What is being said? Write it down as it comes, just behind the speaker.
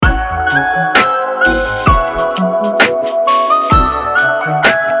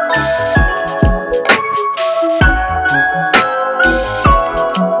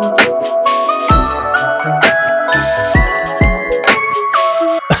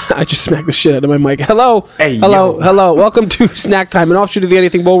I just smacked the shit out of my mic. Hello. Hey, hello. yo. Hello. Welcome to Snack Time, an offshoot of the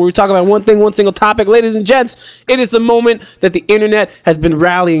Anything Bowl, where we talk about one thing, one single topic. Ladies and gents, it is the moment that the internet has been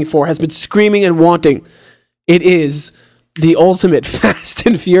rallying for, has been screaming and wanting. It is the ultimate Fast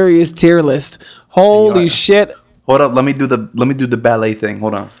and Furious tier list. Holy shit. Hold up, let me do the ballet thing.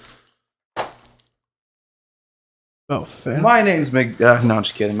 Hold on. Oh, fam. My name's Miguel. No, I'm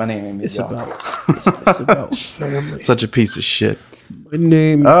just kidding. My name ain't Miguel. It's about family. Such a piece of shit. My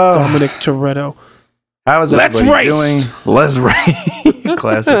name's Dominic Toretto. How is everybody doing? Let's race.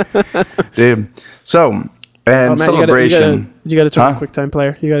 Classic. Dude. So, and celebration. You got to turn on QuickTime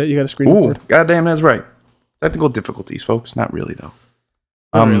Player. You got to screen record. Ooh, goddamn, that's right. Technical difficulties, folks. Not really, though.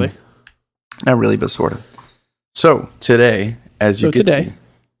 Not really. Not really, but sort of. So, today, as you can see.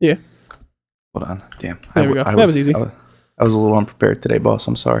 Yeah. Hold on. Damn. There we go. That was easy. I was a little unprepared today, boss.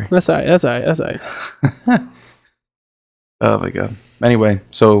 I'm sorry. That's all right. Oh, my God. Anyway,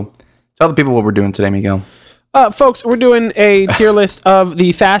 so tell the people what we're doing today, Miguel. Folks, we're doing a tier list of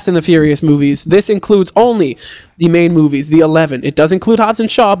the Fast and the Furious movies. This includes only the main movies, the 11. It does include Hobbs and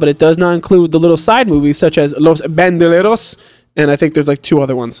Shaw, but it does not include the little side movies such as Los Bandoleros, and I think there's like 2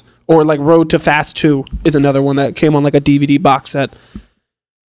 other ones. Or like Road to Fast 2 is another one that came on like a DVD box set.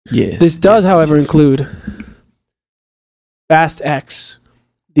 Yes. This does, however, include Fast X,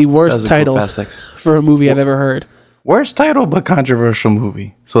 the worst title for a movie I've ever heard. Worst title, but controversial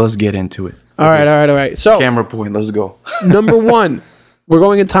movie. So let's get into it. All right. So, camera point. Let's go. Number 1, we're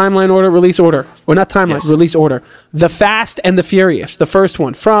going in timeline order, release order. Well, not timeline, yes. Release order. The Fast and the Furious, the first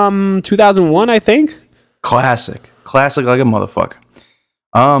one from 2001, I think. Classic like a motherfucker.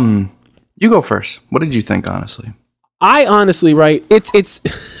 You go first. What did you think, honestly? I honestly, right? It's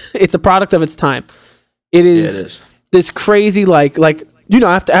a product of its time. It is this crazy like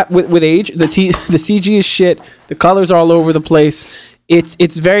after with age, the CG is shit. The colors are all over the place. It's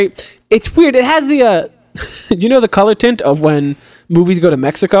weird. It has the the color tint of when movies go to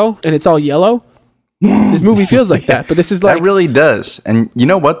Mexico and it's all yellow. This movie feels like that, but this is like that really does. And you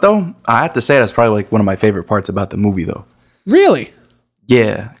know what though? I have to say that's probably like one of my favorite parts about the movie though. Really?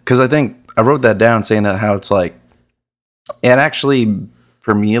 Yeah, because I think I wrote that down saying that how it's like. And actually,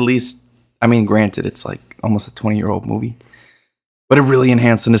 for me at least, I mean, granted, it's like almost a 20-year-old movie, but it really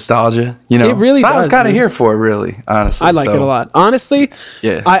enhanced the nostalgia, you know? It really does. I was kind of here for it, really, honestly. I like it a lot. Honestly,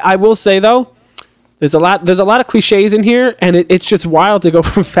 yeah. I will say, though, there's a lot of cliches in here, and it's just wild to go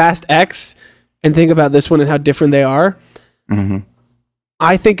from Fast X and think about this one and how different they are. Mm-hmm.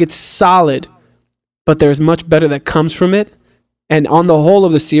 I think it's solid, but there's much better that comes from it. And on the whole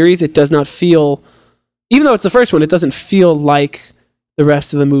of the series, it does not feel... Even though it's the first one, it doesn't feel like the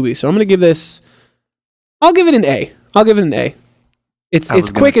rest of the movie. So I'm going to give this... I'll give it an A.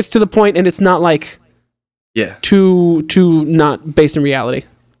 It's quick, it's to the point, and it's not like... Yeah. Too not based in reality.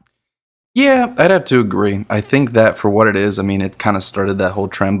 Yeah, I'd have to agree. I think that for what it is, I mean, it kind of started that whole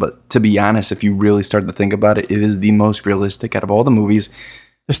trend. But to be honest, if you really start to think about it, it is the most realistic out of all the movies.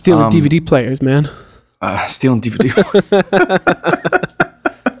 They're stealing DVD players, man. Stealing DVD.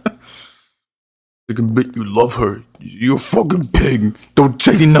 You can bet you love her. You're a fucking pig. Don't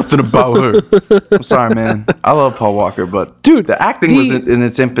say nothing about her. I'm sorry, man. I love Paul Walker, but dude, the acting was in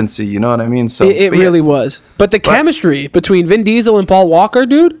its infancy. You know what I mean? So it really was. But the chemistry between Vin Diesel and Paul Walker,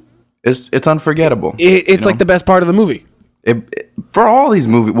 dude, it's unforgettable. It's like the best part of the movie. For all these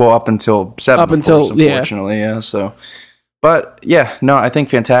movies, well, up until 7, unfortunately, yeah. So, but yeah, no, I think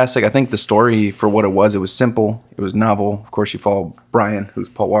fantastic. I think the story for what it was simple. It was novel. Of course, you follow Brian, who's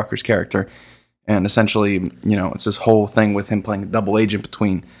Paul Walker's character. And essentially, it's this whole thing with him playing a double agent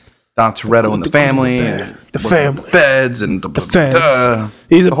between Dom Toretto and the family. The family. Feds and the feds.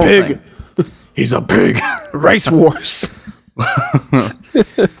 He's a pig. He's a pig. Race wars.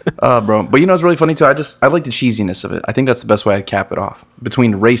 Bro. But it's really funny too. I like the cheesiness of it. I think that's the best way to cap it off.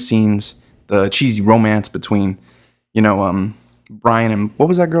 Between the race scenes, the cheesy romance between, Brian and what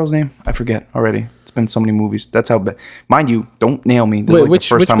was that girl's name? I forget already. It's been so many movies. That's how bad. Mind you, don't nail me. This is like the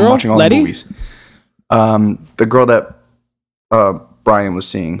first time I'm watching all the movies. The girl that Brian was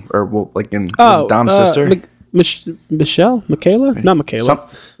seeing, or in Dom's sister. Michaela? Not Michaela.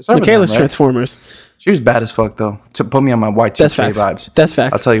 Michaela's Transformers. She was bad as fuck though. To put me on my Y2K vibes. That's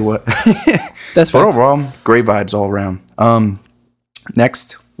facts. I'll tell you what. That's facts. But overall, great vibes all around.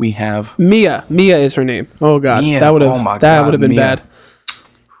 Next we have Mia. Mia is her name. Oh god, Mia. that would have been Mia. Bad.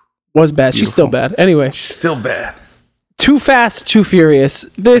 Was bad. Beautiful. She's still bad. Anyway, she's still bad. Too Fast, Too Furious.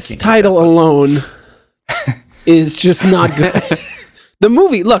 This title alone is just not good. The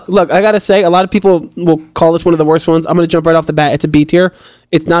movie, look, I gotta say, a lot of people will call this one of the worst ones. I'm gonna jump right off the bat. It's a B tier.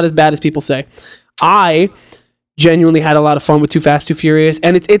 It's not as bad as people say. I genuinely had a lot of fun with Too Fast, Too Furious.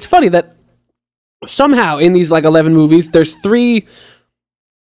 And it's funny that somehow in these like 11 movies, there's three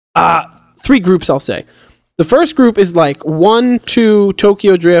groups, I'll say. The first group is like 1, 2,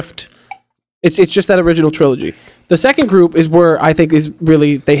 Tokyo Drift. It's just that original trilogy. The second group is where I think is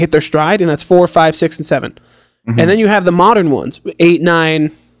really, they hit their stride, and that's 4, 5, 6, and 7. Mm-hmm. And then you have the modern ones, 8,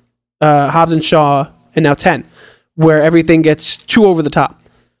 9, Hobbs and Shaw, and now 10, where everything gets too over the top.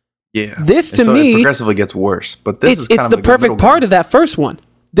 Yeah. This to me, it progressively gets worse, but this is it's the perfect part of that first one.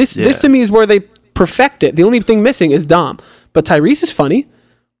 This to me is where they perfect it. The only thing missing is Dom, but Tyrese is funny.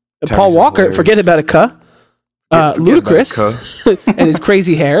 Tyrese Paul Walker, forget about a cuh. Ludacris and his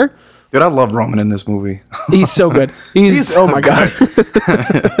crazy hair. Dude, I love Roman in this movie. He's so good. He's so my god.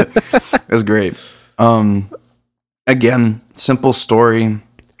 It's great. Again, simple story,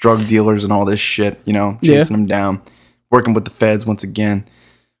 drug dealers and all this shit, chasing them down, working with the feds once again.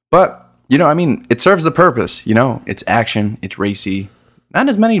 But, it serves the purpose, it's action, it's racy. Not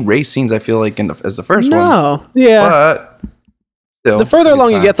as many race scenes, I feel like, as the first one. No, yeah. But still, the further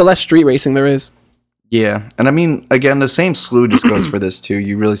along you get, the less street racing there is. Yeah, and again, the same slew just goes for this too.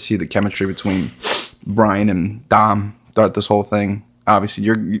 You really see the chemistry between Brian and Dom throughout this whole thing.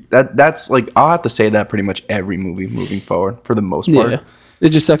 Obviously, that's like, I'll have to say that pretty much every movie moving forward for the most part. Yeah,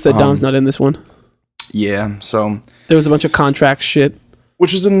 it just sucks that Dom's not in this one. Yeah, so there was a bunch of contract shit,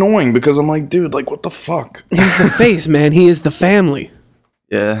 which is annoying because I'm like, dude, like, what the fuck? He's the face, man. He is the family.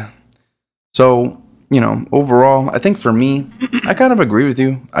 Yeah. So, overall, I think for me, I kind of agree with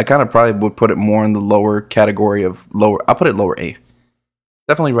you. I kind of probably would put it more in the lower category of lower. I'll put it lower A.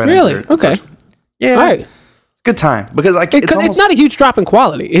 Definitely right. Really? Okay. Yeah. All right. It's a good time because it's not a huge drop in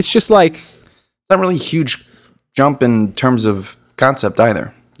quality. It's just like it's not really a huge jump in terms of concept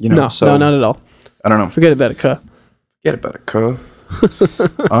either. No, not at all. I don't know. Forget about it, cuh. Forget about it, cuh.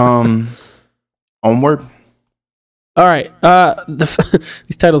 Onward. All right.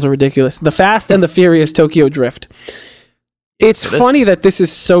 These titles are ridiculous. The Fast and the Furious Tokyo Drift. It's funny that this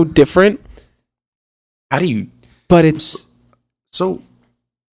is so different. How do you... But it's... So,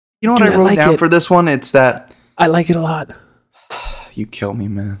 you know what I wrote down for this one? It's that... I like it a lot. You kill me,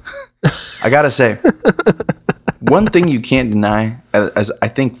 man. I gotta say, one thing you can't deny, as I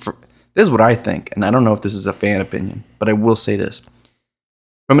think... This is what I think, and I don't know if this is a fan opinion, but I will say this.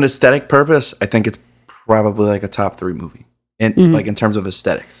 From an aesthetic purpose, I think it's probably like a top 3 movie like in terms of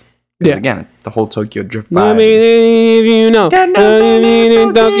aesthetics. Yeah. Again, the whole Tokyo Drift vibe.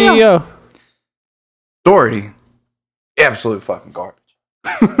 Tokyo. Story, absolute fucking garbage.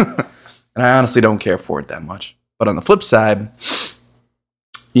 And I honestly don't care for it that much. But on the flip side,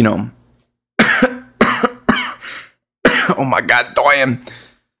 oh my god, damn.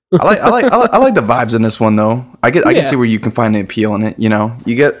 I like the vibes in this one though. I can see where you can find the appeal in it.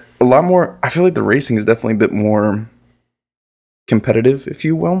 You get a lot more. I feel like the racing is definitely a bit more competitive, if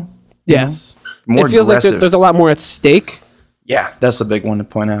you will. Yes, more. It feels aggressive. like there's a lot more at stake. Yeah, that's a big one to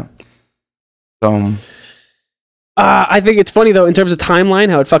point out. So, I think it's funny though in terms of timeline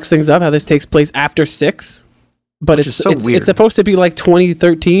how it fucks things up. How this takes place after 6, but it's supposed to be like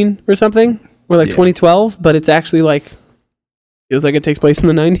 2013 or something, or like 2012, but it's actually like. Feels like it takes place in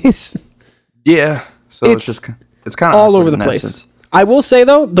the 90s. Yeah. So it's kind of all over the place. Essence. I will say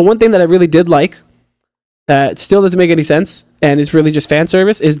though, the one thing that I really did like that still doesn't make any sense and is really just fan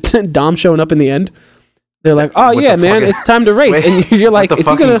service is Dom showing up in the end. They're like, "Oh yeah, man, it's time to race." And you're like, "Is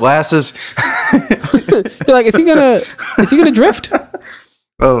he gonna glasses?" You're like, "Is he gonna drift?"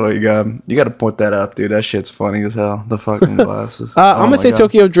 Oh my god, you got to point that up, dude. That shit's funny as hell. The fucking glasses. I'm gonna say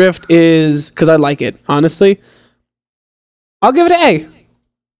Tokyo Drift is because I like it. Honestly, I'll give it an A.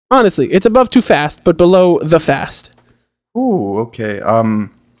 Honestly, it's above Too Fast, but below The Fast. Ooh, okay.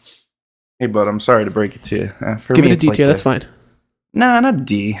 Hey, bud, I'm sorry to break it to you. Give it a D tier. That's fine. Nah, not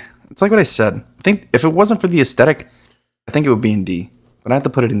D. It's like what I said. I think if it wasn't for the aesthetic, I think it would be in D. But I have to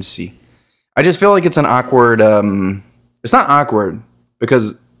put it in C. I just feel like it's an awkward. It's not awkward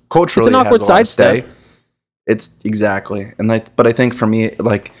because culturally it's an awkward sidestep. It's exactly, but I think for me,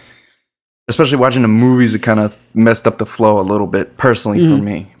 like, especially watching the movies, it kind of messed up the flow a little bit personally for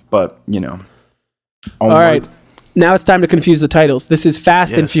me. But all right, now it's time to confuse the titles. This is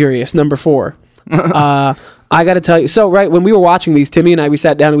Fast and Furious number 4. I got to tell you. So right when we were watching these, Timmy and I, we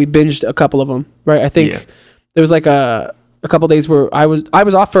sat down and we binged a couple of them. Right, I think there was like a couple days where I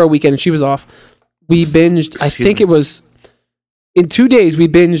was off for a weekend and she was off. We binged. I think it was in 2 days. We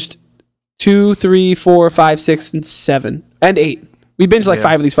binged 2, 3, 4, 5, 6, and 7 and 8. We binged like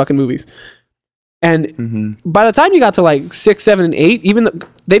 5 of these fucking movies. And by the time you got to like 6, 7, and 8, even though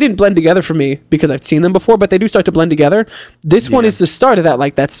they didn't blend together for me because I've seen them before, but they do start to blend together. This one is the start of that,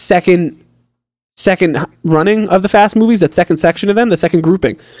 like that second second running of the Fast movies, that second section of them, the second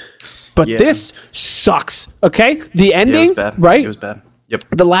grouping. But this sucks. Okay, the ending, it was bad. right? It was bad. Yep.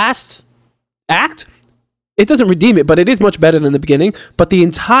 The last act, it doesn't redeem it, but it is much better than the beginning. But the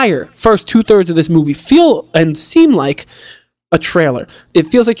entire first 2/3 of this movie feel and seem like a trailer. It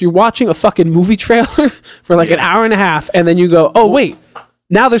feels like you're watching a fucking movie trailer for like an hour and a half, and then you go, oh wait,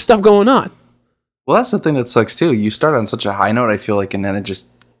 now there's stuff going on. Well, that's the thing that sucks too. You start on such a high note, I feel like, and then it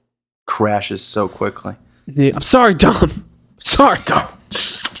just crashes so quickly. Yeah, I'm sorry, Dom. Sorry, Dom.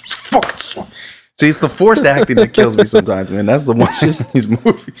 Fucking. See, it's the forced acting that kills me sometimes, man. That's the one. Just these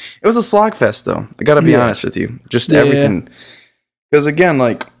movies. It was a slog fest, though. I gotta be honest with you. Just everything. Because again,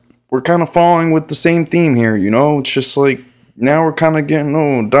 like we're kind of following with the same theme here. You know, it's just like now we're kind of getting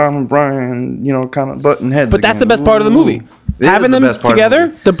Dom and Brian, kind of butting heads. But that's the best part of the movie. Having them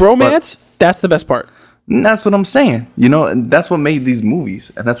together, the bromance. That's the best part. And that's what I'm saying. And that's what made these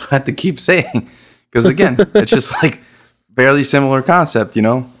movies, and that's what I have to keep saying. Because again, it's just like. Fairly similar concept,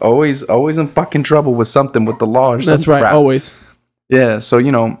 always in fucking trouble with something with the law or something. That's right, crap. Always. Yeah, so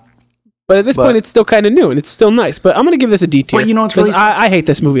But at this point, it's still kind of new and it's still nice. But I'm gonna give this a D tier. But it's really I hate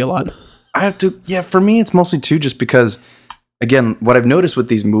this movie a lot. I have to. Yeah, for me, it's mostly too just because, again, what I've noticed with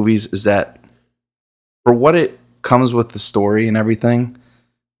these movies is that for what it comes with the story and everything,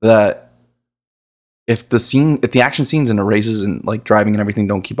 that if the action scenes and the races and like driving and everything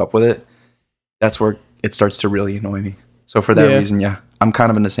don't keep up with it, that's where it starts to really annoy me. So for that reason, I'm kind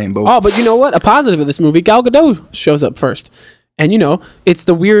of in the same boat. Oh, but you know what? A positive of this movie, Gal Gadot shows up first. And it's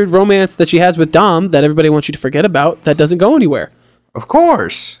the weird romance that she has with Dom that everybody wants you to forget about that doesn't go anywhere. Of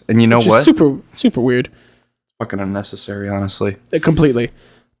course. And you know what? Super, super weird. Fucking unnecessary, honestly. Completely.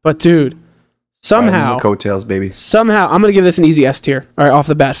 But dude, somehow... coattails, baby. Somehow, I'm going to give this an easy S tier. All right, off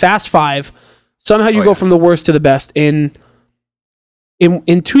the bat. Fast 5. Somehow you go from the worst to the best in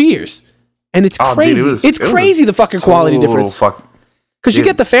 2 years. And it's crazy. Dude, it's crazy the fucking quality difference. Because you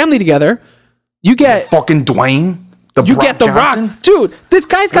get the family together. You get... fucking Dwayne. You get The Rock. Dude, this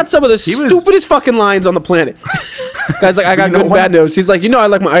guy's got some of the stupidest fucking lines on the planet. Guy's like, I got good and bad news. He's like, I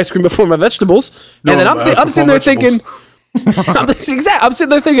like my ice cream before my vegetables. And then I'm sitting there thinking... I'm sitting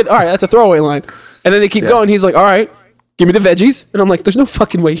there thinking, all right, that's a throwaway line. And then they keep going. He's like, all right, give me the veggies. And I'm like, there's no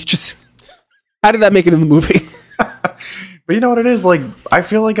fucking way you just... How did that make it in the movie? But you know what it is? Like, I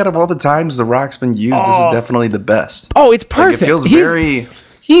feel like out of all the times The Rock's been used, this is definitely the best. Oh, it's perfect. Like, it feels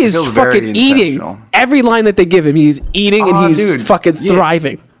he is fucking eating every line that they give him. He's eating and he's fucking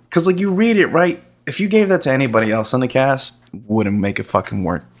thriving. Because like you read it right. If you gave that to anybody else on the cast, wouldn't make it fucking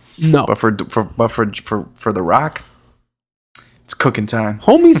work. No. But for The Rock, it's cooking time.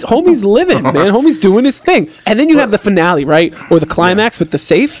 Homie's living, man. Homie's doing his thing. And then you have the finale, right? Or the climax with the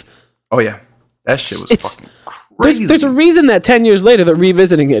safe. Oh yeah, that shit was fucking crazy. There's a reason that 10 years later they're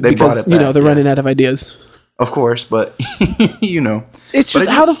revisiting it because they're running out of ideas. Of course, but it's just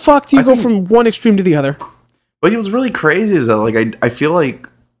how the fuck do you go from one extreme to the other? But it was really crazy is that like I feel like,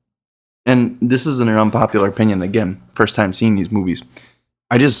 and this isn't an unpopular opinion again, first time seeing these movies.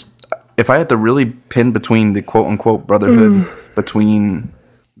 If I had to really pin between the quote unquote brotherhood between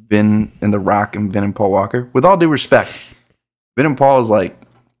Vin and The Rock and Vin and Paul Walker, with all due respect, Vin and Paul is like,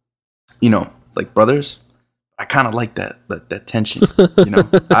 like brothers. I kind of like that tension,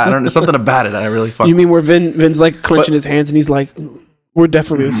 I don't know, something about it that I really fuck. You mean where Vin's like clenching his hands and he's like, we're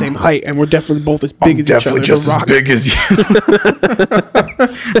definitely the same height and we're definitely both as big as each other. Definitely just as big as you.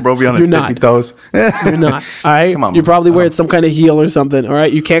 Bro, be on his tippy toes. You're not. All right. Come on, you're probably wearing some kind of heel or something. All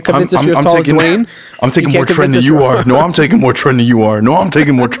right. You can't convince us you're as tall as Dwayne. I'm taking more trend than you are. No, I'm taking more trend than you are. No, I'm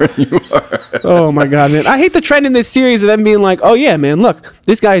taking more trend than you are. Oh my God, man. I hate the trend in this series of them being like, oh yeah, man, look,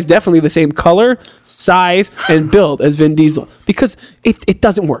 this guy is definitely the same color, size, and build as Vin Diesel. Because it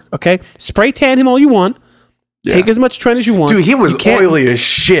doesn't work, okay? Spray tan him all you want. Yeah. Take as much trend as you want. Dude, he was oily as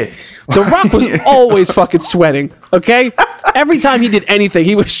shit. The Rock was always fucking sweating, okay? Every time he did anything,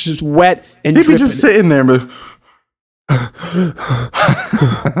 he was just wet and dripping. He'd be just sitting there, but...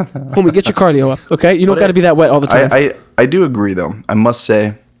 Homie, get your cardio up, okay? You don't got to be that wet all the time. I do agree, though. I must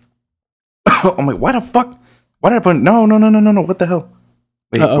say... I'm like, why the fuck? Why did I put... No. What the hell?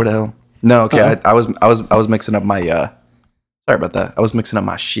 Wait, what the hell? No, okay. I was mixing up my... Sorry about that. I was mixing up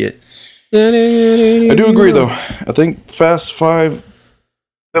my shit. I do agree, though. I think Fast 5,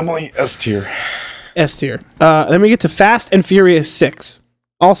 definitely S tier. S tier. Then we get to Fast and Furious 6.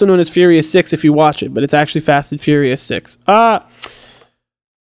 Also known as Furious 6 if you watch it, but it's actually Fast and Furious 6.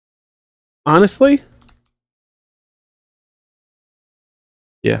 Honestly?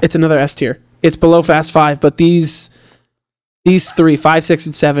 Yeah. It's another S tier. It's below Fast 5, but these 3, 5, 6,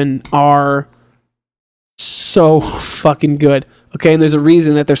 and 7 are so fucking good. Okay, and there's a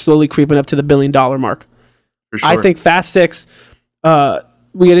reason that they're slowly creeping up to the $1 billion mark. For sure. I think Fast 6,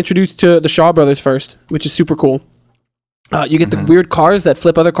 we get introduced to the Shaw Brothers first, which is super cool. You get the weird cars that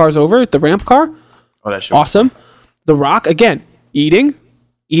flip other cars over, the ramp car. Oh, that shit. Awesome. The Rock, again, eating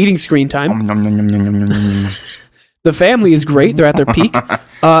screen time. The family is great. They're at their peak.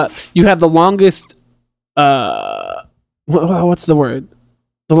 You have the longest, what's the word?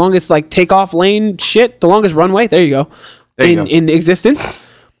 The longest like takeoff lane shit. The longest runway. There you go. In existence.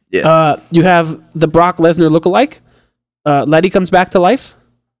 Yeah. You have the Brock Lesnar lookalike. Letty comes back to life.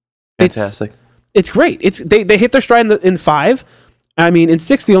 Fantastic. It's great. They hit their stride in 5. I mean, in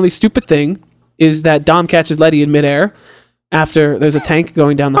 6, the only stupid thing is that Dom catches Letty in midair after there's a tank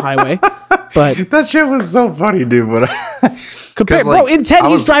going down the highway. But that shit was so funny, dude. But bro, in 10,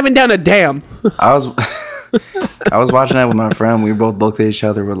 he's driving down a dam. I was watching that with my friend. We both looked at each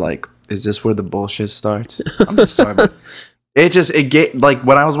other. We're like, "Is this where the bullshit starts?" I'm just sorry, but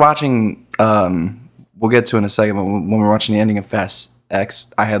when I was watching. We'll get to it in a second. But when we're watching the ending of Fast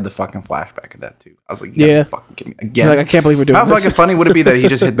X, I had the fucking flashback of that too. I was like, "Yeah, fucking kidding me again." Like, I can't believe we're doing this. How fucking funny would it be that he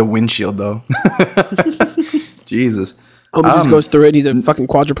just hit the windshield though? Jesus. He just goes through it. He's a fucking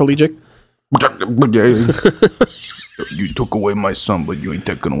quadriplegic. You took away my son, but you ain't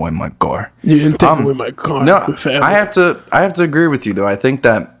taking away my car. You didn't take away my car. No, I have to agree with you though. I think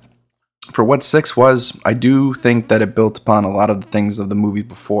that for what 6 was, I do think that it built upon a lot of the things of the movie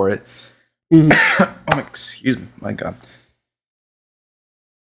before it. Oh, excuse me, my God.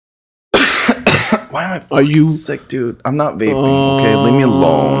 Why am I sick, dude? I'm not vaping. Okay, leave me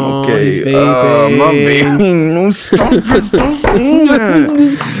alone. Okay, he's vaping. I'm not vaping. No, stop saying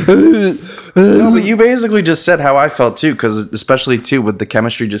that. No, but you basically just said how I felt too, because especially too with the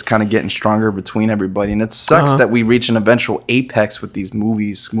chemistry just kind of getting stronger between everybody, and it sucks that we reach an eventual apex with these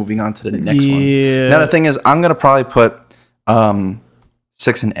movies. Moving on to the next one. Now the thing is, I'm gonna probably put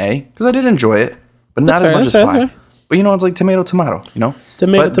 6 in A because I did enjoy it, but not as much as 5. But you know, it's like tomato, you know?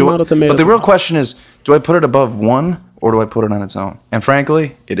 Tomato. But the real question is, do I put it above 1 or do I put it on its own? And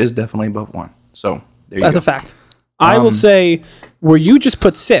frankly, it is definitely above 1. So there you go. That's a fact. I will say where you just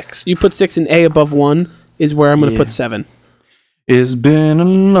put 6, you put 6 in A above 1 is where I'm going to put 7. It's been a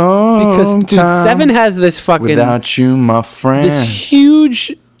long time. Because 7 has this fucking... Without you, my friend. This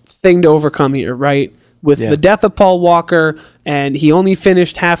huge thing to overcome here, right? With the death of Paul Walker, and he only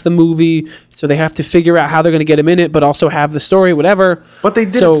finished half the movie, so they have to figure out how they're going to get him in it, but also have the story, whatever. But they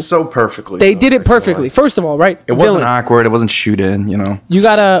did it so perfectly. They did it perfectly. First of all, right? It wasn't awkward. It wasn't shoot in, you know. You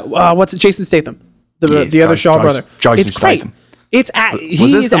got what's it? Jason Statham, the other Shaw brother. It's great. He is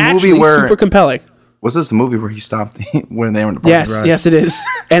actually super compelling. Was this the movie where he stopped when they were in the parking garage? Yes, it is.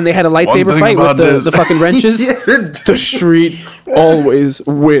 And they had a lightsaber fight with the fucking wrenches. The street always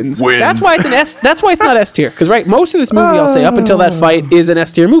wins. That's why it's an S. That's why it's not S tier. Because most of this movie, I'll say, up until that fight, is an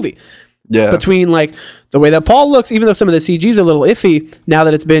S tier movie. Yeah. Between like the way that Paul looks, even though some of the CG is a little iffy now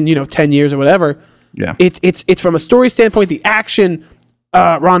that it's been 10 years or whatever. Yeah. It's from a story standpoint, the action.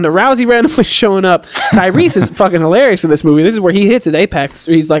 Ronda Rousey randomly showing up. Tyrese is fucking hilarious in this movie. This is where he hits his apex.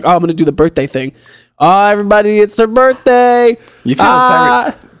 He's like, "Oh, I'm gonna do the birthday thing. Oh, everybody, it's her birthday." You feel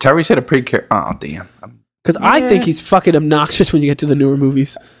like Tyrese had a pretty oh damn. Because I think he's fucking obnoxious when you get to the newer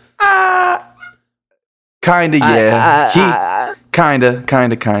movies. Kinda, yeah. Kinda.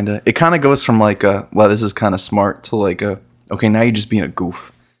 It kind of goes from like well, this is kind of smart to like okay, now you're just being a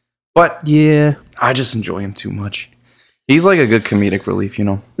goof. But yeah, I just enjoy him too much. He's like a good comedic relief, you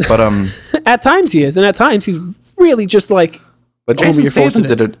know. But at times he is, and at times he's really just like. But Jason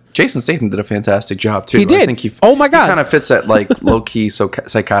Statham did a fantastic job too. He did. I think oh my God, he kind of fits that like low key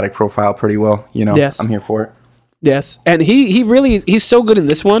psychotic profile pretty well. You know. Yes, I'm here for it. Yes, and he really is, he's so good in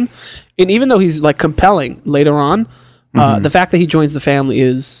this one, and even though he's like compelling later on, the fact that he joins the family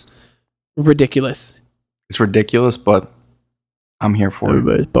is ridiculous. It's ridiculous, but I'm here for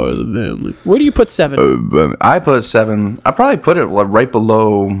Everybody's part of the family. Where do you put 7? I put 7. I probably put it right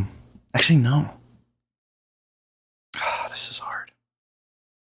below. Actually, no. This is hard.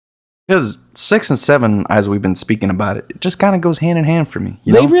 Because 6 and 7, as we've been speaking about it just kind of goes hand in hand for me.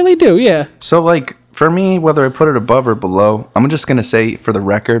 You know? They really do, yeah. So, like, for me, whether I put it above or below, I'm just going to say, for the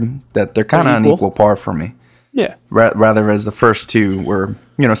record, that they're kind of on equal par for me. Yeah. Rather as the first two were,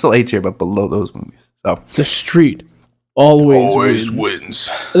 still A tier, but below those movies. So The Street always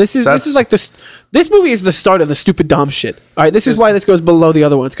wins. This is like this movie is the start of the stupid dumb shit. All right, this is why this goes below the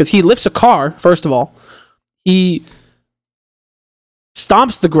other ones, because he lifts a car. First of all, he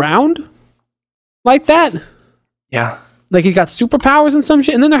stomps the ground like that. Yeah, like he got superpowers and some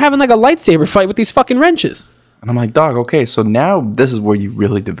shit, and then they're having like a lightsaber fight with these fucking wrenches. And I'm like, dog, okay, so now this is where you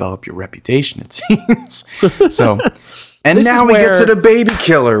really develop your reputation, it seems. So And now we get to the baby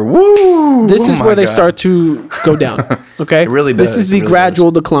killer. Woo! This is where they start to go down. Okay? It really does. This is the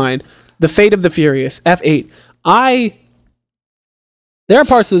gradual decline. The Fate of the Furious, F8. There are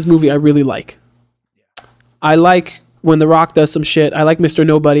parts of this movie I really like. I like when The Rock does some shit. I like Mr.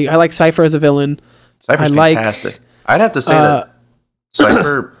 Nobody. I like Cypher as a villain. Cypher's fantastic. I'd have to say that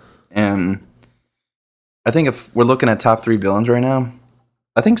Cypher, and I think if we're looking at top 3 villains right now,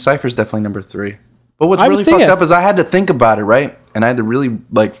 I think Cypher's definitely number 3. But what's really fucked up is I had to think about it, right? And I had to really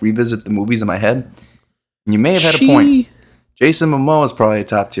revisit the movies in my head. And you may have had a point. Jason Momoa is probably a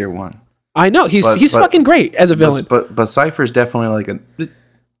top tier one. I know he's fucking great as a villain. But Cypher's definitely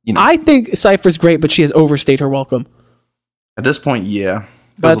I think Cypher's great, but she has overstayed her welcome. At this point, yeah.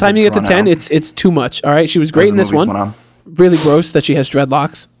 By the time you get to 10, it's too much. All right, she was great in this one. Really gross that she has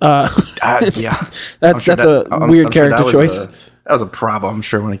dreadlocks. Yeah, that's a weird character choice. That was a problem, I'm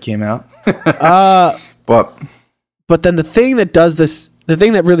sure, when it came out. But then the thing that does this, the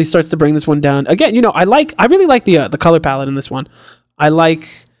thing that really starts to bring this one down again, I really like the color palette in this one. I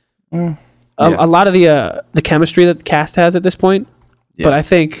like a lot of the chemistry that the cast has at this point. Yeah. But I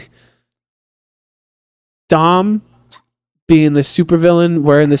think Dom being the supervillain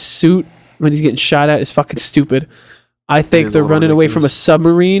wearing the suit when he's getting shot at is fucking stupid. I think they're running away from a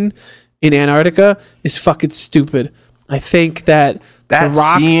submarine in Antarctica is fucking stupid. I think that The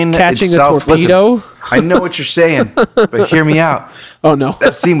Rock catching itself, a torpedo. Listen, I know what you're saying, but hear me out. Oh no,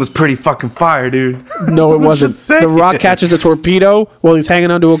 that scene was pretty fucking fire, dude. No, it wasn't. The Rock catches a torpedo while he's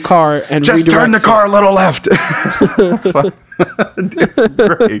hanging onto a car and just turn the car a little left. Dude, it's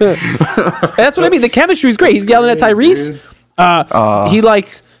great. That's what I mean. The chemistry is great. He's yelling at Tyrese.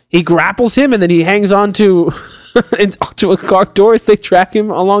 He grapples him and then he hangs onto a car door as they track him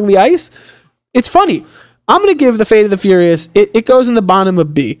along the ice. It's funny. I'm going to give The Fate of the Furious, it goes in the bottom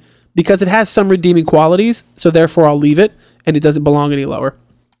of B because it has some redeeming qualities, so therefore I'll leave it, and it doesn't belong any lower.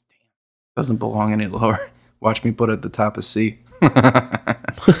 Doesn't belong any lower. Watch me put it at the top of C. I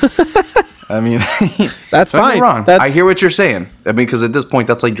mean, that's fine. Wrong. I hear what you're saying. I mean, because at this point,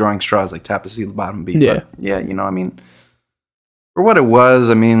 that's like drawing straws, like top of C, the bottom B. Yeah. But yeah, I mean, for what it was,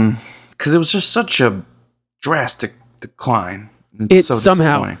 I mean, because it was just such a drastic decline. It's so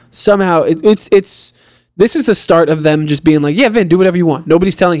somehow it's this is the start of them just being like, yeah, Vin, do whatever you want.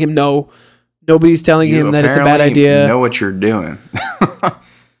 Nobody's telling him no. Nobody's telling him that it's a bad idea. You know what you're doing.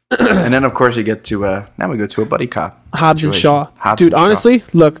 And then, of course, you get to, now we go to a buddy cop. Hobbs and Shaw. Dude, honestly,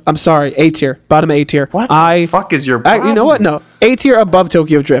 look, I'm sorry. A tier. Bottom A tier. What the fuck is your problem? You know what? No. A tier above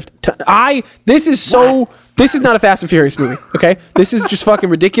Tokyo Drift. This is not a Fast and Furious movie, okay? This is just fucking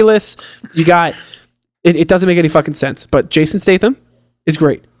ridiculous. You got, it doesn't make any fucking sense. But Jason Statham is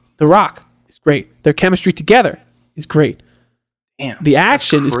great. The Rock is great. Their chemistry together is great. Damn, the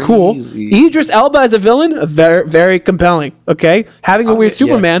action is cool. Idris Elba as a villain, very, very compelling. Okay, having a weird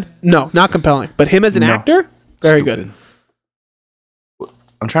Superman, no, not compelling. But him as an actor, very good.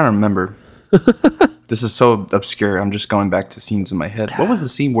 I'm trying to remember. This is so obscure. I'm just going back to scenes in my head. What was the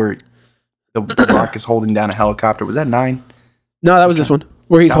scene where the Rock is holding down a helicopter? Was that 9? No, that was this one.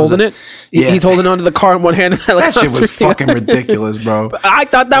 Where he's holding it. Yeah. He's holding onto the car in one hand. That shit was fucking ridiculous, bro. But I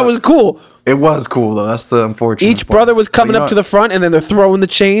thought that was cool. It was cool, though. That's the unfortunate Each brother was coming up to the front, and then they're throwing the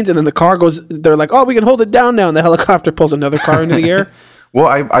chains, and then the car goes, they're like, oh, we can hold it down now, and the helicopter pulls another car into the air.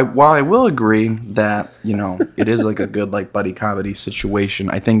 Well, while I will agree that, it is like a good like buddy comedy situation,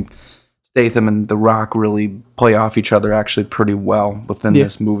 I think Statham and The Rock really play off each other actually pretty well within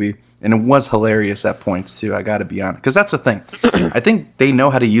this movie. And it was hilarious at points, too. I got to be honest. Because that's the thing. I think they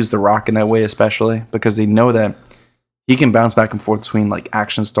know how to use The Rock in that way, especially. Because they know that he can bounce back and forth between, like,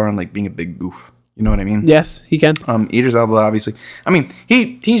 action star and, like, being a big goof. You know what I mean? Yes, he can. Idris Elba, obviously. I mean,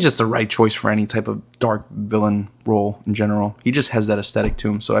 he's just the right choice for any type of dark villain role in general. He just has that aesthetic to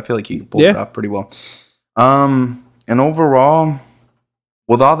him. So I feel like he can pull it off pretty well. And overall,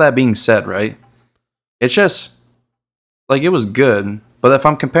 with all that being said, right? It's just, like, it was good. But if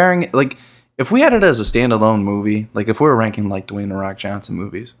I'm comparing it, like, if we had it as a standalone movie, like, if we were ranking, like, Dwayne The Rock Johnson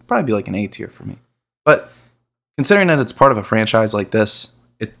movies, it'd probably be, like, an A tier for me. But considering that it's part of a franchise like this,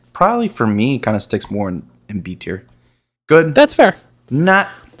 it probably, for me, kind of sticks more in B tier. Good. That's fair. Not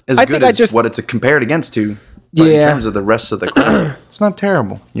as good as what it's compared against to, but in terms of the rest of the crowd, it's not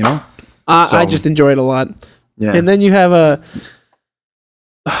terrible, I just enjoy it a lot. Yeah. And then you have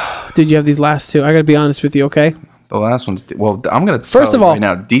dude, you have these last two. I got to be honest with you, okay? The last one's... Well, I'm going to tell first of all, right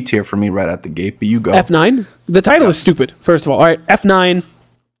now, D tier for me right out the gate, but you go. F9? The title is stupid, first of all. All right, F9,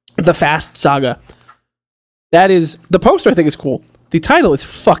 The Fast Saga. That is... The poster, I think, is cool. The title is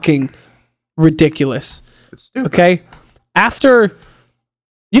fucking ridiculous. It's stupid. Okay? After...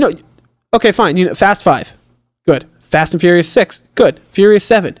 okay, fine. Fast 5. Good. Fast and Furious 6. Good. Furious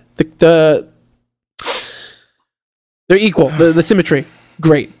 7. They're equal. The symmetry.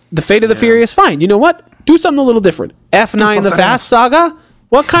 Great. The Fate of the Furious. Fine. You know what? Do something a little different. F9 the Fast Saga.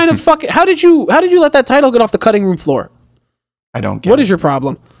 What kind of fucking? How did you let that title get off the cutting room floor? I don't get What it. is your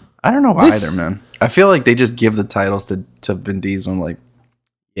problem? I don't know either, man. I feel like they just give the titles to Vin Diesel. And like,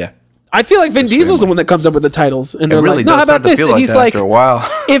 yeah. I feel like Vin Diesel's the one that comes up with the titles, and they're really like, "No, how about this?" And he's like, after a while.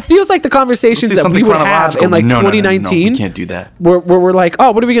 "It feels like the conversations that we would have in like 2019, no, we can't do that. Where we're like,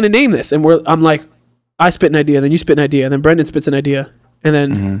 "Oh, what are we going to name this?" And I'm like, "I spit an idea, then you spit an idea, then Brendan spits an idea, and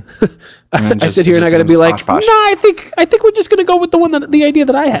then I sit here and I got to be like, "No, I think we're just going to go with the idea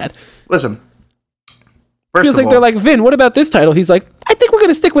that I had." Listen, feels like they're like, "Vin, what about this title?" He's like, "I think we're going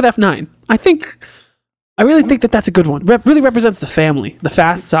to stick with F9. I really think that that's a good one. Really represents the family, the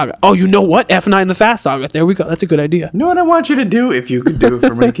Fast Saga." Oh, you know what? F9 the Fast Saga. There we go. That's a good idea. You know what I want you to do? If you could do it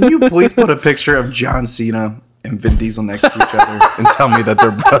for me, can you please put a picture of John Cena and Vin Diesel next to each other and tell me that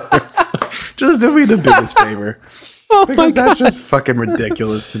they're brothers? Just do me the biggest favor. Oh because that's just fucking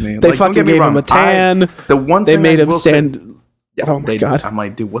ridiculous to me. They fucking gave him a tan. The one they thing made him stand. Oh my God. I'm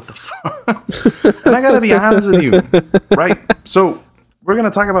like, dude, what the fuck? And I gotta be honest with you, right? So we're going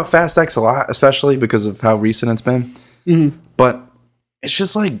to talk about Fast X a lot, especially because of how recent it's been. Mm-hmm. But it's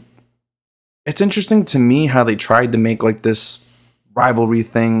just like, it's interesting to me how they tried to make like this rivalry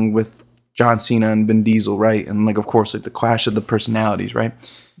thing with John Cena and Vin Diesel, right? And like, of course, like the clash of the personalities, right?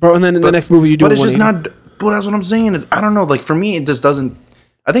 Bro, and then in the next movie you do But it's just not, but that's what I'm saying. I don't know. Like for me, it just doesn't,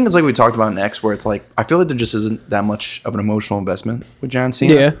 I think it's like we talked about in X where it's like, I feel like there just isn't that much of an emotional investment with John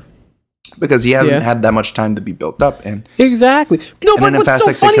Cena. Yeah. Because he hasn't had that much time to be built up, and exactly. No, but what's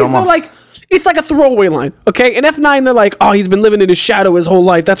so funny is they're like, it's like a throwaway line, okay? In F9, they're like, "Oh, he's been living in his shadow his whole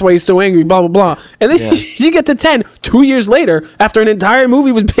life. That's why he's so angry." Blah blah blah. And then you get to 10, 2 years later, after an entire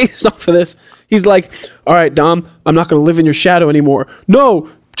movie was based off of this. He's like, "All right, Dom, I'm not gonna live in your shadow anymore." "No,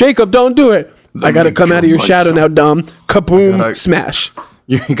 Jacob, don't do it. I gotta come out of your shadow now, Dom." Kaboom! Smash.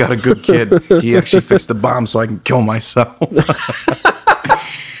 You got a good kid. He actually fixed the bomb so I can kill myself.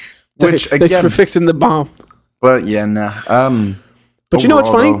 Which again, thanks for fixing the bomb. But yeah, nah. But you know what's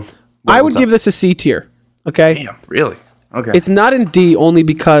funny? I would give this a C tier. Okay. Damn, really? Okay. It's not in D only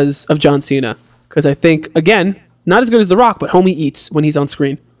because of John Cena. Because I think, again, not as good as The Rock, but homie eats when he's on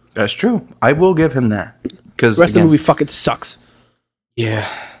screen. That's true. I will give him that. Because the rest of the movie fucking sucks. Yeah.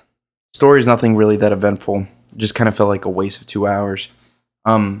 Story's nothing really that eventful. Just kind of felt like a waste of 2 hours.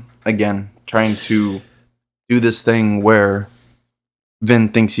 Again, trying to do this thing where Vin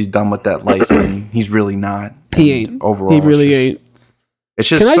thinks he's done with that life and he's really not. He ain't. Overall, he really ain't. It's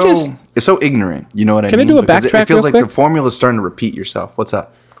just it's so ignorant. You know what I mean? Can I do a backtrack? It feels like the formula's starting to repeat yourself. What's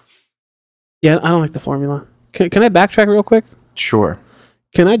up? Yeah, I don't like the formula. Can I backtrack real quick? Sure.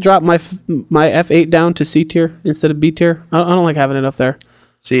 Can I drop my F8 down to C tier instead of B tier? I don't like having it up there.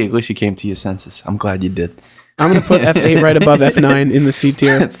 See, at least you came to your senses. I'm glad you did. I'm going to put F8 right above F9 in the C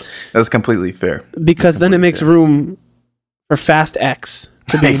tier. That's completely fair. Because then it makes room for Fast X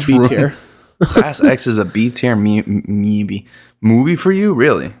to be B tier. Fast X is a B tier movie for you?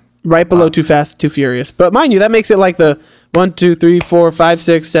 Really? Right below Too Fast, Too Furious. But mind you, that makes it like the 1, 2, 3, 4, 5,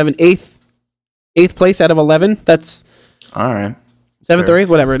 6, 7, 8th place out of 11. That's all right. 7th or 8th,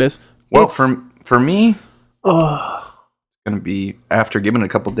 whatever it is. Well, for me, it's going to be, after giving it a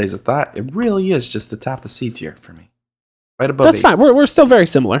couple days of thought, it really is just the top of C tier for me. Right above That's 8. Fine. We're still very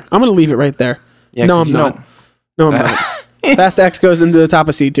similar. I'm going to leave it right there. Yeah, no, I'm not. No, I'm not. Fast X goes into the top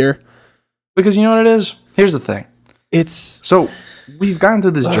of C tier. Because you know what it is? Here's the thing. It's so we've gone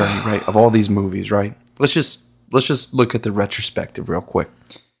through this journey, right, of all these movies, right? Let's just look at the retrospective real quick.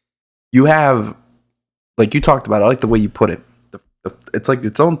 You have, like you talked about, I like the way you put it. It's like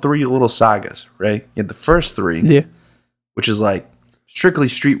its own 3 little sagas, right? You had the first 3, yeah, which is like strictly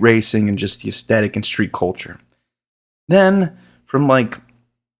street racing and just the aesthetic and street culture. Then from like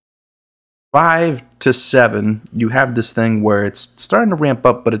 5 to 7, you have this thing where it's starting to ramp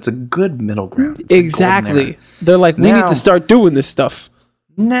up, but it's a good middle ground. It's exactly. They're like, we need to start doing this stuff.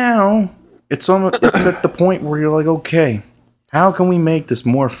 Now it's at the point where you're like, okay, how can we make this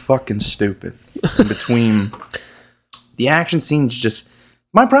more fucking stupid? In between the action scenes, just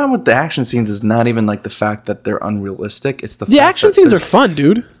my problem with the action scenes is not even like the fact that they're unrealistic. It's the action scenes are fun,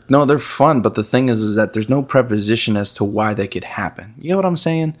 dude. No, they're fun, but the thing is that there's no preposition as to why they could happen. You know what I'm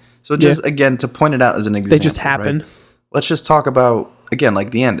saying? So just again to point it out as an example, they just happen. Right? Let's just talk about again like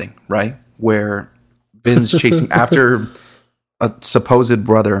the ending, right? Where Vin's chasing after a supposed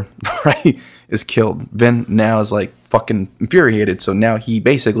brother, right, is killed. Vin now is like fucking infuriated, so now he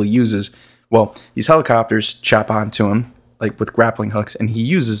basically uses these helicopters chop onto him like with grappling hooks, and he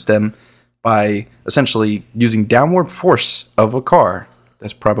uses them by essentially using downward force of a car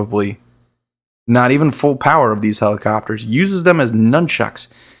that's probably not even full power of these helicopters, uses them as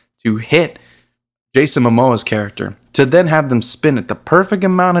nunchucks to hit Jason Momoa's character, to then have them spin at the perfect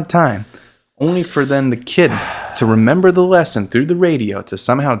amount of time, only for then the kid to remember the lesson through the radio, to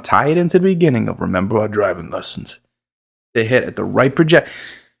somehow tie it into the beginning of remember our driving lessons. They hit at the right project.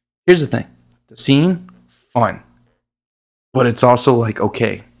 Here's the thing. The scene, fun. But it's also like,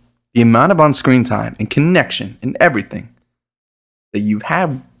 okay, the amount of on-screen time and connection and everything that you've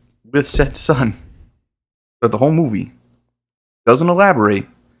had with said son for the whole movie doesn't elaborate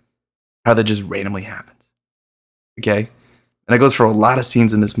how that just randomly happens. Okay? And that goes for a lot of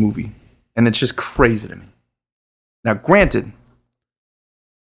scenes in this movie. And it's just crazy to me. Now, granted,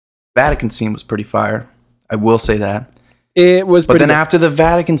 Vatican scene was pretty fire. I will say that. It was But pretty then good. after the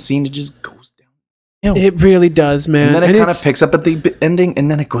Vatican scene, it just goes down. It really does, man. And then it kind of picks up at the ending,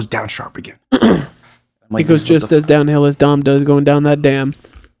 and then it goes down sharp again. It goes just as downhill as Dom does going down that dam.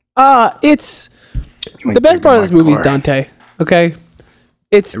 It's the best part of this movie is Dante. Okay,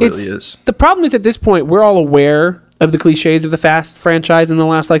 it really is. The problem is at this point we're all aware of the cliches of the Fast franchise in the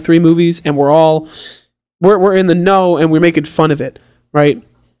last like 3 movies, and we're in the know and we're making fun of it, right?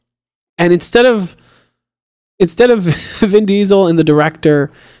 And instead of Vin Diesel and the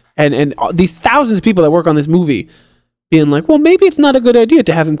director and these thousands of people that work on this movie being like, well, maybe it's not a good idea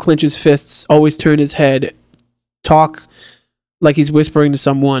to have him clench his fists, always turn his head, talk like he's whispering to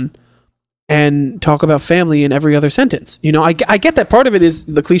someone, and talk about family in every other sentence. You know, I get that part of it is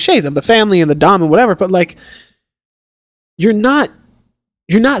the cliches of the family and the dom and whatever, but like, you're not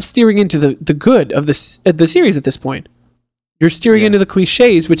steering into the good of the series at this point. You're steering into the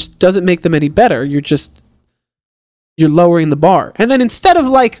cliches, which doesn't make them any better. You're lowering the bar. And then instead of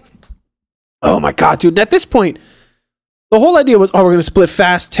like, oh my God, dude, at this point, the whole idea was, we're going to split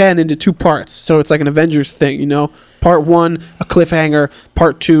Fast 10 into 2 parts. So it's like an Avengers thing, you know? Part 1, a cliffhanger.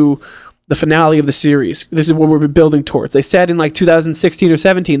 Part 2, the finale of the series. This is what we're building towards. They said in like 2016 or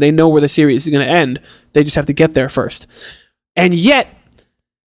 17, they know where the series is going to end. They just have to get there first. And yet,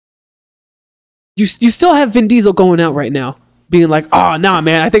 you still have Vin Diesel going out right now, being like, oh, nah,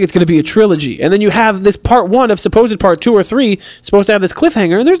 man, I think it's going to be a trilogy. And then you have this part 1 of supposed part 2 or 3 supposed to have this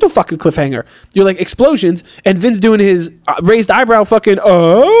cliffhanger, and there's no fucking cliffhanger. You're like, explosions, and Vin's doing his raised eyebrow fucking,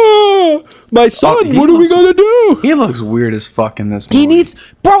 my son, what are we going to do? He looks weird as fuck in this movie. He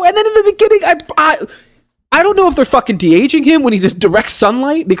needs, bro, and then in the beginning, I don't know if they're fucking de-aging him when he's in direct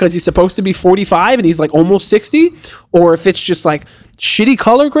sunlight because he's supposed to be 45 and he's like almost 60, or if it's just like shitty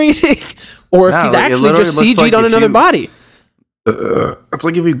color grading, or if he's actually just CG'd like on another body. It's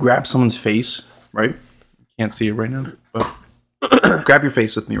like if you grab someone's face, right? Can't see it right now, but grab your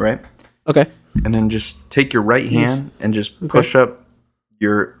face with me, right? Okay. And then just take your right hand and just push up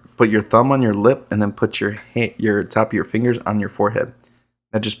put your thumb on your lip, and then put your top of your fingers on your forehead.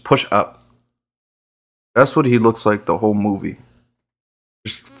 And just push up. That's what he looks like the whole movie.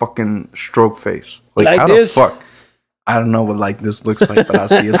 Just fucking stroke face. Like how the fuck? I don't know what like this looks like, but I'll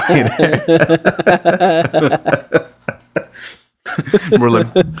see you later. We're like,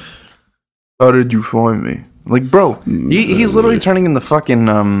 how did you find me? Like, bro, he's literally turning in the fucking, you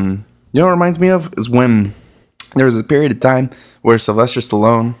know what it reminds me of? Is when there was a period of time where Sylvester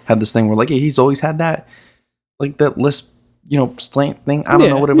Stallone had this thing where, like, he's always had that, like, that lisp, you know, slant thing. I don't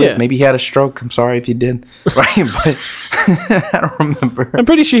know what it was. Maybe he had a stroke. I'm sorry if he did. Right? But I don't remember. I'm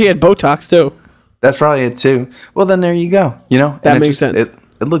pretty sure he had Botox, too. That's probably it, too. Well, then there you go. You know? That makes sense.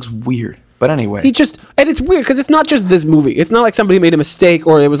 It looks weird. But anyway. And it's weird because it's not just this movie. It's not like somebody made a mistake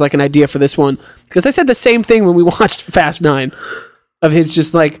or it was like an idea for this one. Because I said the same thing when we watched Fast 9 of his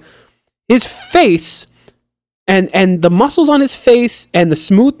just like, his face and the muscles on his face and the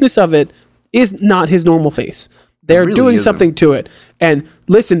smoothness of it is not his normal face. They're really doing something to it. And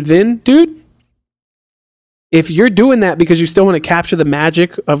listen, Vin, dude, if you're doing that because you still want to capture the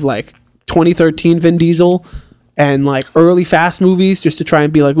magic of like 2013 Vin Diesel and like early Fast movies just to try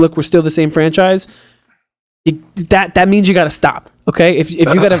and be like, look, we're still the same franchise, that means you got to stop. Okay, if you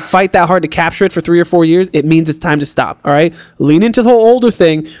got to fight that hard to capture it for 3 or 4 years, it means it's time to stop. All right, lean into the whole older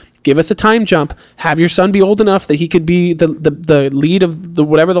thing. Give us a time jump. Have your son be old enough that he could be the lead of the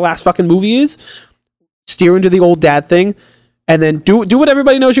whatever the last fucking movie is. Steer into the old dad thing, and then do what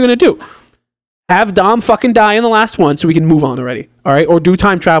everybody knows you're gonna do. Have Dom fucking die in the last one so we can move on already. All right, or do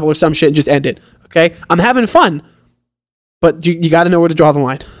time travel or some shit and just end it. Okay, I'm having fun, but you got to know where to draw the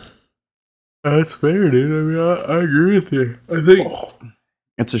line. That's fair, dude. I mean, I agree with you. I think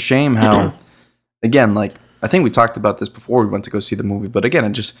it's a shame how, again, like I think we talked about this before we went to go see the movie, but again,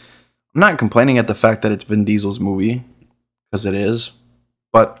 I'm not complaining at the fact that it's Vin Diesel's movie because it is,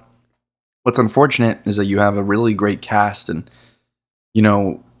 but what's unfortunate is that you have a really great cast, and you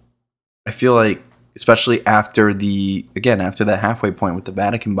know, I feel like, especially after that halfway point with the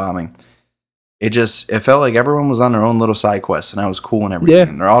Vatican bombing, it felt like everyone was on their own little side quest, and that was cool and everything. Yeah.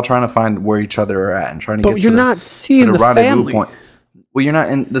 And they're all trying to find where each other are at and trying to get you're not seeing the rendezvous family point. Well, you're not,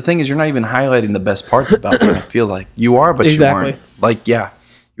 and the thing is, you're not even highlighting the best parts about them. I feel like you are, but you aren't. Like, yeah,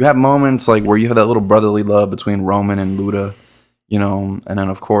 you have moments like where you have that little brotherly love between Roman and Luda, you know, and then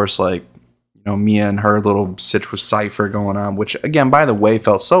of course, like, you know, Mia and her little sitch with Cypher going on, which again, by the way,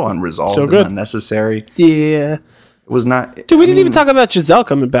 felt so unresolved and unnecessary. Yeah. It was not. Dude, we didn't even talk about Giselle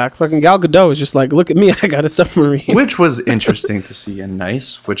coming back. Fucking Gal Gadot was just like, look at me, I got a submarine. Which was interesting to see and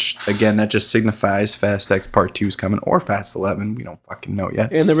nice, which again, that just signifies Fast X Part 2 is coming, or Fast 11. We don't fucking know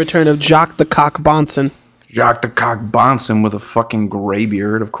yet. And the return of Jacques the Cock Bonson. Jacques the Cock Bonson with a fucking gray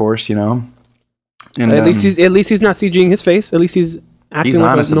beard, of course, you know. And at least he's not CGing his face. At least he's acting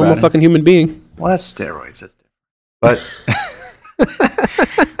like a normal fucking human being. Well, that's steroids.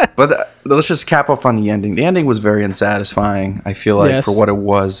 But let's just cap off on the ending. The ending was very unsatisfying, I feel like, for what it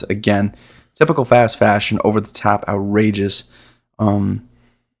was. Again, typical fast fashion, over the top, outrageous. You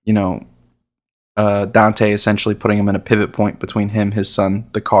know, Dante essentially putting him in a pivot point between him, his son,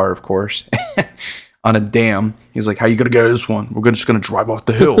 the car, of course, on a dam. He's like, how you gonna get this one? We're just gonna drive off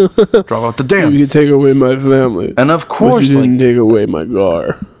the hill. Drive off the dam. You can take away my family. And of course, but you didn't take away my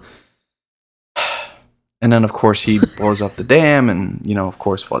car. And then, of course, he blows up the dam and, you know, of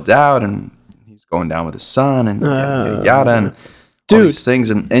course, floods out, and he's going down with his son and yada, yada, and all these things.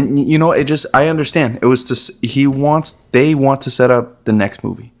 And you know, I understand. It was they want to set up the next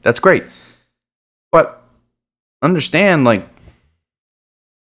movie. That's great. But understand, like,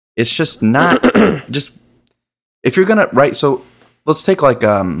 it's just not, just, if you're going to, right, so let's take, like,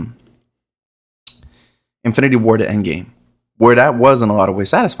 Infinity War to Endgame, where that was in a lot of ways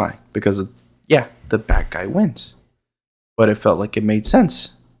satisfying, because, yeah, the bad guy wins. But it felt like it made sense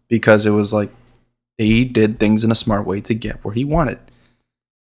because it was like he did things in a smart way to get where he wanted.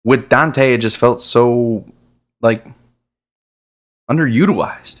 With Dante, it just felt so like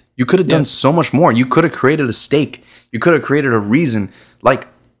underutilized. You could have done so much more. You could have created a stake. You could have created a reason. Like,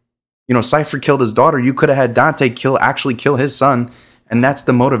 you know, Cypher killed his daughter. You could have had Dante actually kill his son. And that's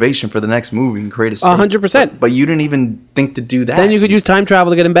the motivation for the next movie and create a stake. 100%. But you didn't even think to do that. Then you could use time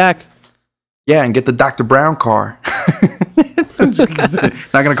travel to get him back. Yeah, and get the Dr. Brown car. Not going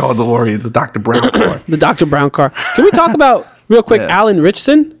to call it DeLorean, the Dr. Brown car. The Dr. Brown car. Can we talk about, real quick, Alan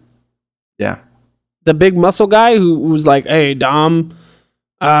Richson? Yeah. The big muscle guy who was like, hey, Dom.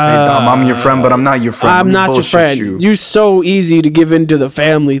 Hey, Dom, I'm your friend, but I'm not your friend. I'm not your friend. You're so easy to give into the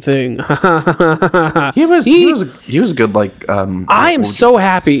family thing. He was a good, like... I am so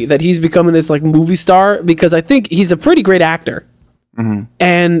happy that he's becoming this, like, movie star because I think he's a pretty great actor. Mm-hmm.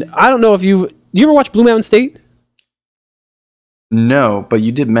 And I don't know if you ever watch Blue Mountain State? No, but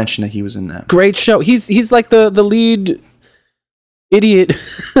you did mention that he was in that. Great show. He's like the lead idiot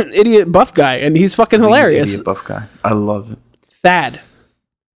buff guy, and he's fucking hilarious. Idiot buff guy. I love it. Thad.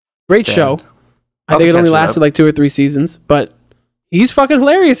 Great show. I think it only lasted like 2 or 3 seasons, but he's fucking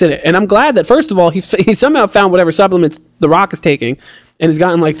hilarious in it. And I'm glad that, first of all, he somehow found whatever supplements The Rock is taking and has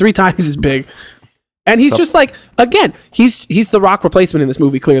gotten like 3 times as big. And he's just like, again, he's the Rock replacement in this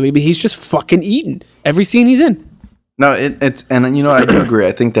movie, clearly, but he's just fucking eating every scene he's in. No, it's, and you know, I do agree.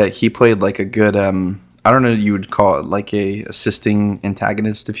 I think that he played like a good, I don't know, you would call it like a assisting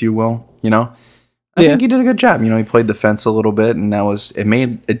antagonist, if you will, you know? I think he did a good job. You know, he played the fence a little bit, and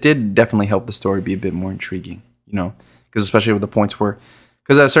it did definitely help the story be a bit more intriguing, you know? Because especially with the points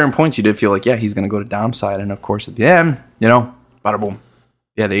because at certain points you did feel like, yeah, he's going to go to Dom's side, and of course at the end, you know, bada boom.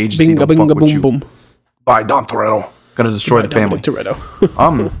 Yeah, the agency don't fuck with you. Boom. By Dom Toretto. Gonna destroy the family.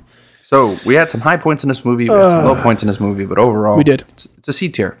 Toretto. So we had some high points in this movie, we had some low points in this movie, but overall, we did. It's a C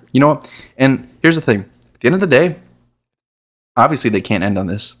tier. You know what? And here's the thing. At the end of the day, obviously they can't end on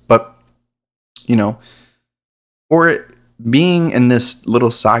this, but, you know, for it being in this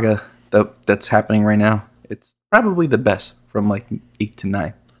little saga that's happening right now, it's probably the best from like 8 to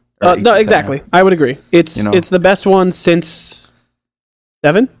 9. No, exactly. 10. I would agree. It's the best one since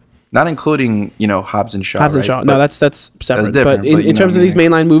 7. Not including, you know, Hobbs and Shaw. Hobbs and Shaw. No, that's separate. But in terms of these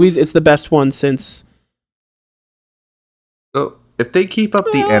mainline movies, it's the best one since. So if they keep up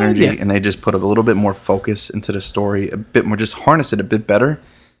the energy and they just put a little bit more focus into the story, a bit more, just harness it a bit better,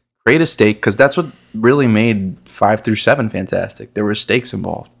 create a stake, because that's what really made 5 through 7 fantastic. There were stakes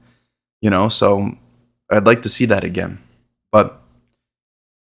involved, you know. So I'd like to see that again. But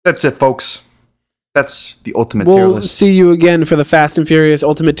that's it, folks. That's the ultimate tier list. We'll see you again for the Fast and Furious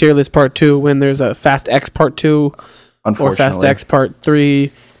Ultimate Tier List Part 2 when there's a Fast X Part 2 or Fast X Part 3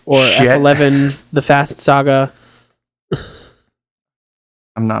 or F11, the Fast Saga.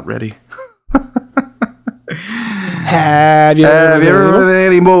 I'm not ready. Have you ever with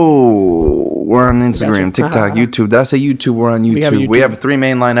Animal? We're on Instagram, TikTok, YouTube. Did I say YouTube? We're on YouTube. We have 3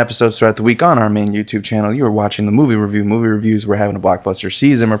 mainline episodes throughout the week on our main YouTube channel. You are watching the movie reviews. We're having a blockbuster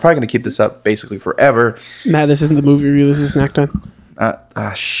season. We're probably going to keep this up basically forever. Matt, this isn't the movie review. This is snack time.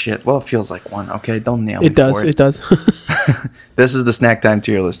 Shit. Well, it feels like one. Okay, don't nail me. It does. It does. This is the snack time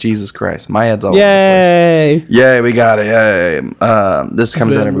tier list. Jesus Christ, my head's all over Yay! the place. Yay, we got it. Yay. This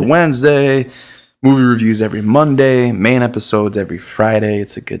comes out every Wednesday. Movie reviews every Monday. Main episodes every Friday.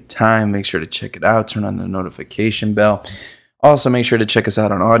 It's a good time. Make sure to check it out. Turn on the notification bell. Also, make sure to check us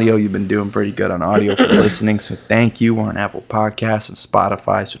out on audio. You've been doing pretty good on audio for listening, so thank you. We're on Apple Podcasts and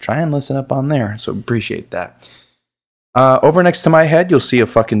Spotify, so try and listen up on there. So appreciate that. Over next to my head, you'll see a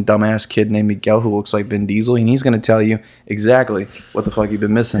fucking dumbass kid named Miguel who looks like Vin Diesel, and he's going to tell you exactly what the fuck you've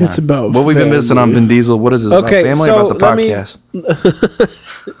been missing. It's about what we've been missing on Vin Diesel. What is this about family or about the podcast?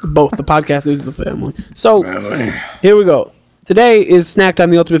 Both. The podcast is the family. So here we go. Today is Snack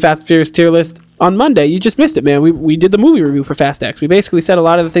Time, the Ultimate Fast and Furious tier list. On Monday, you just missed it, man. We did the movie review for Fast X. We basically said a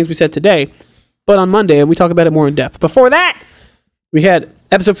lot of the things we said today, but on Monday, and we talk about it more in depth. Before that, we had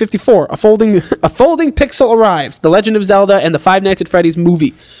episode 54, a folding pixel arrives, The Legend of Zelda and the Five Nights at Freddy's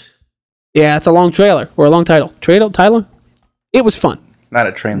movie. Yeah, it's a long trailer, or a long title. Tyler? It was fun. Not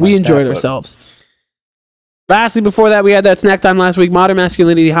a train. We enjoyed ourselves. Lastly, before that, we had that snack time last week, Modern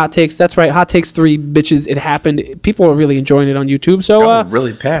Masculinity Hot Takes. That's right, Hot Takes 3, bitches. It happened. People are really enjoying it on YouTube. So, I'm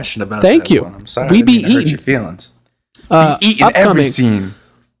really passionate about thank that you. One. I'm sorry. We be eating. Hurt your feelings. Eating every scene.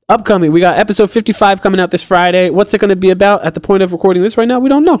 Upcoming, we got episode 55 coming out this Friday. What's it going to be about at the point of recording this right now? We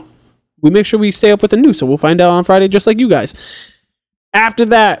don't know. We make sure we stay up with the news, so we'll find out on Friday just like you guys. After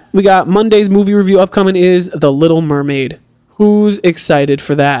that, we got Monday's movie review upcoming is The Little Mermaid. Who's excited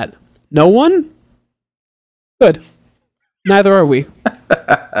for that? No one? Good. Neither are we.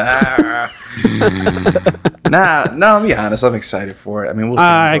 I'll be honest. I'm excited for it. I mean, we'll see.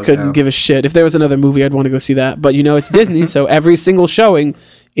 I couldn't give a shit. If there was another movie, I'd want to go see that. But, it's Disney, so every single showing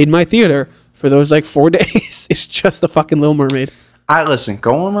in my theater for those, 4 days is just the fucking Little Mermaid. Listen,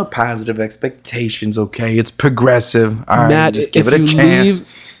 go on with positive expectations, okay? It's progressive. All right, Matt, just give it a chance.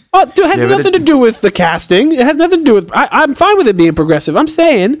 Dude, it has nothing to do with the casting. It has nothing to do with... I'm fine with it being progressive. I'm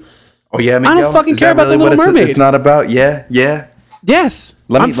saying... Oh, yeah, Miguel? I don't fucking care about The Little Mermaid. It's not about... Yeah. Yes.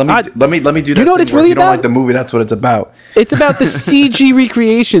 Let me do that. You know what it's really if you don't about? like the movie, that's what it's about. It's about the CG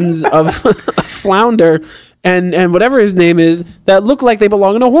recreations of Flounder and whatever his name is that look like they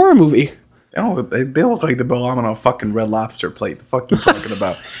belong in a horror movie. They look like they belong on a fucking Red Lobster plate. The fuck you talking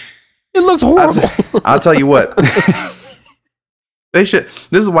about? It looks horrible. I'll tell you what. They should.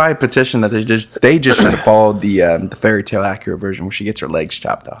 This is why I petition that they just should have followed the fairy tale accurate version where she gets her legs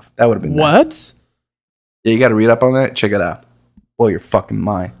chopped off. That would have been what? Nice. Yeah, you got to read up on that. Check it out. Blow your fucking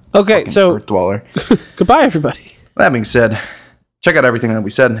mind. Okay, fucking so Earth Dweller. Goodbye, everybody. That being said, check out everything that we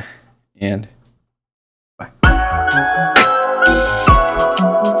said, and